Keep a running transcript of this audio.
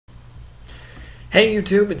Hey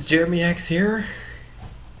YouTube, it's JeremyX here,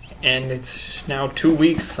 and it's now 2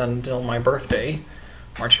 weeks until my birthday,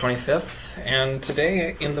 March 25th, and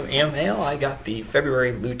today in the mail I got the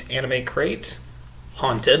February LootAnime crate,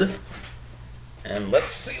 Haunted, and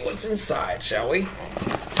let's see what's inside, shall we?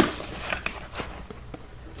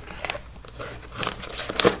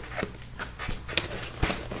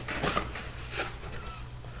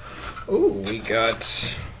 Ooh, we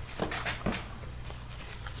got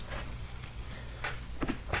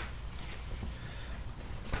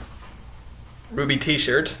Ruby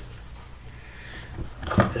t-shirt,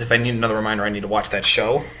 as if I need another reminder I need to watch that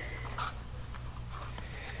show.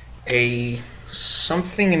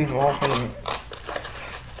 Something involving,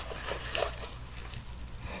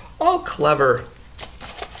 all clever,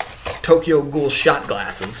 Tokyo Ghoul shot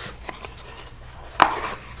glasses.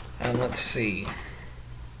 And let's see,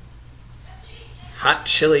 hot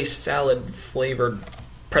chili salad flavored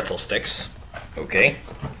pretzel sticks. Okay,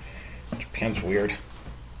 Japan's weird.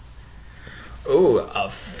 Ooh,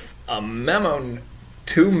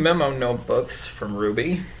 two memo notebooks from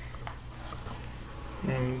Ruby.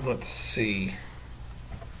 Let's see.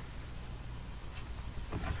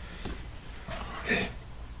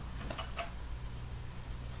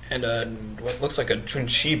 And what looks like a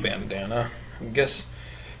Junshi bandana. I guess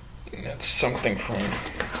that's something from...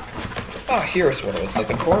 Oh, here's what I was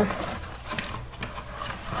looking for.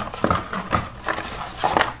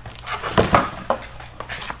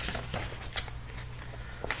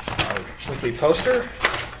 Weekly poster.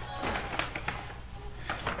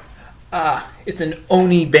 It's an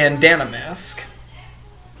Oni bandana mask.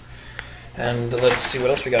 And let's see what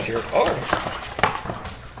else we got here. Oh,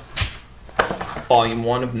 Volume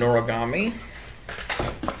 1 of Noragami.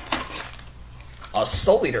 A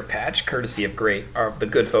Soul Eater patch, courtesy of the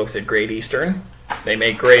good folks at Great Eastern. They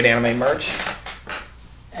make great anime merch.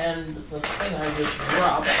 And the thing I just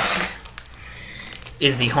dropped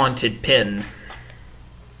is the Haunted pin.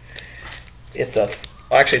 It's a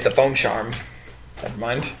phone charm. Never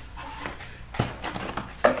mind.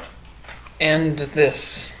 And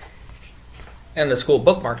this cool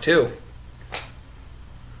bookmark too.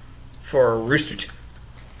 For Rooster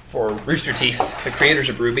Teeth, the creators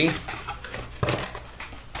of Ruby.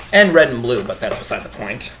 And Red and Blue, but that's beside the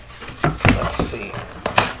point. Let's see.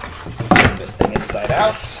 Turn this thing inside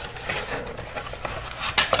out.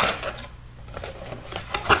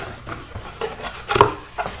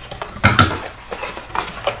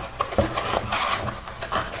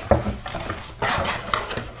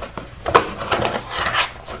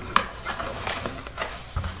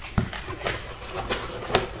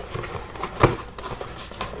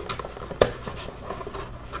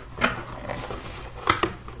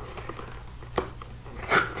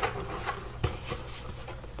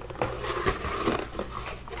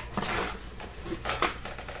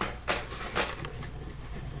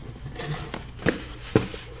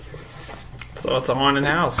 So it's a haunted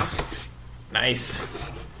house. Nice.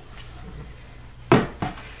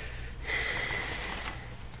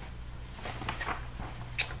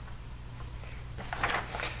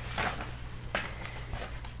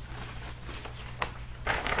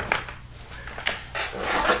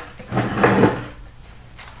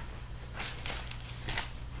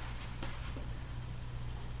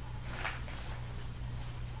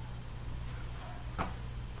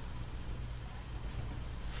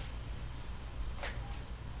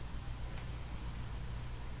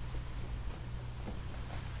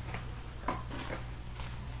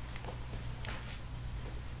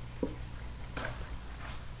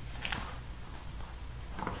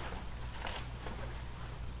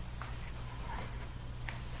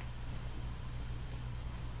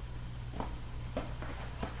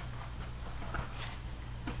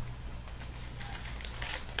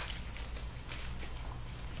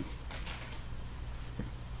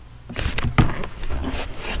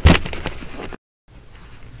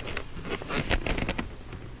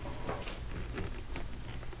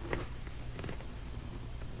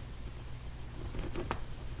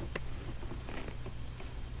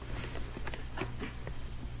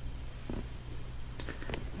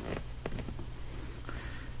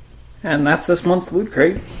 And that's this month's Loot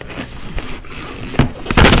Crate.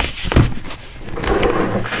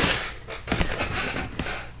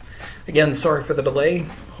 Again, sorry for the delay.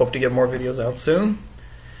 Hope to get more videos out soon.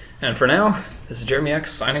 And for now, this is JeremyX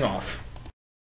signing off.